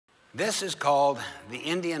This is called the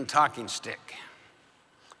Indian talking stick.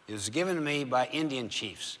 It was given to me by Indian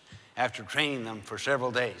chiefs after training them for several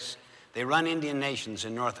days. They run Indian nations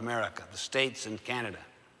in North America, the States and Canada.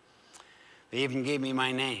 They even gave me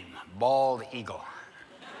my name, Bald Eagle.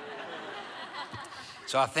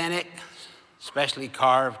 It's authentic, specially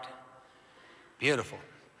carved, beautiful.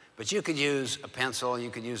 But you could use a pencil, you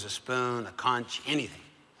could use a spoon, a conch, anything.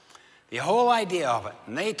 The whole idea of it,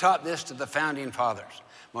 and they taught this to the founding fathers,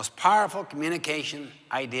 most powerful communication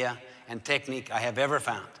idea and technique I have ever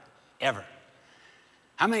found, ever.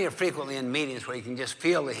 How many are frequently in meetings where you can just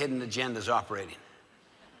feel the hidden agendas operating?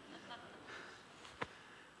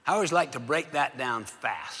 I always like to break that down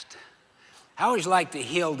fast. I always like to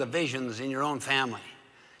heal divisions in your own family.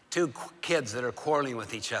 Two kids that are quarreling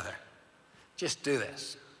with each other. Just do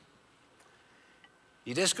this.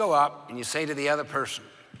 You just go up and you say to the other person,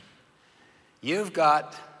 you've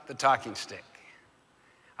got the talking stick.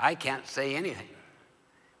 I can't say anything.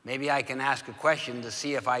 Maybe I can ask a question to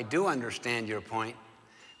see if I do understand your point,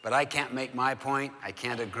 but I can't make my point, I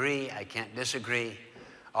can't agree, I can't disagree.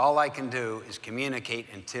 All I can do is communicate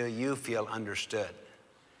until you feel understood.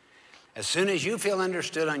 As soon as you feel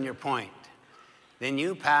understood on your point, then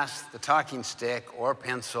you pass the talking stick or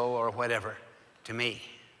pencil or whatever to me.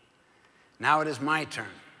 Now it is my turn,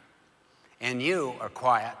 and you are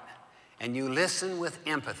quiet, and you listen with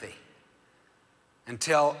empathy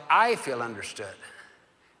until I feel understood.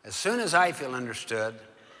 As soon as I feel understood,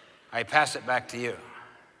 I pass it back to you.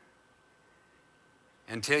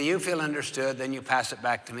 Until you feel understood, then you pass it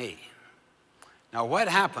back to me. Now what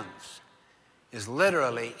happens is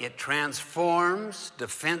literally it transforms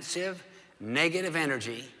defensive, negative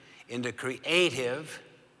energy into creative,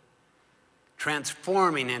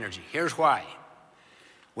 transforming energy. Here's why.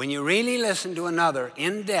 When you really listen to another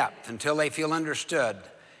in depth until they feel understood,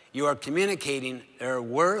 you are communicating their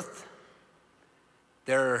worth,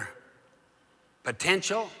 their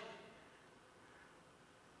potential.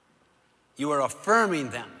 You are affirming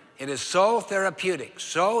them. It is so therapeutic,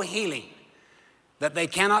 so healing, that they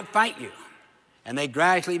cannot fight you, and they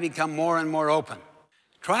gradually become more and more open.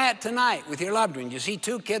 Try it tonight with your loved one. You see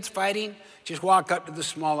two kids fighting, just walk up to the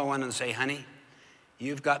smaller one and say, honey,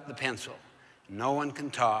 you've got the pencil. No one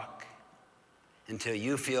can talk until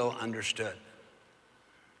you feel understood.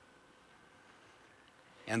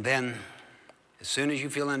 And then, as soon as you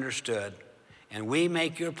feel understood, and we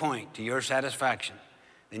make your point to your satisfaction,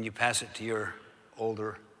 then you pass it to your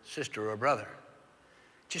older sister or brother.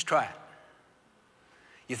 Just try it.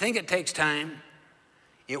 You think it takes time?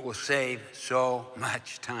 It will save so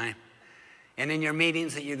much time. And in your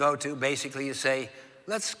meetings that you go to, basically you say,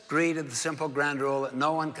 let's agree to the simple ground rule that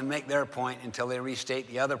no one can make their point until they restate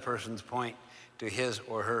the other person's point to his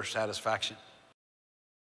or her satisfaction.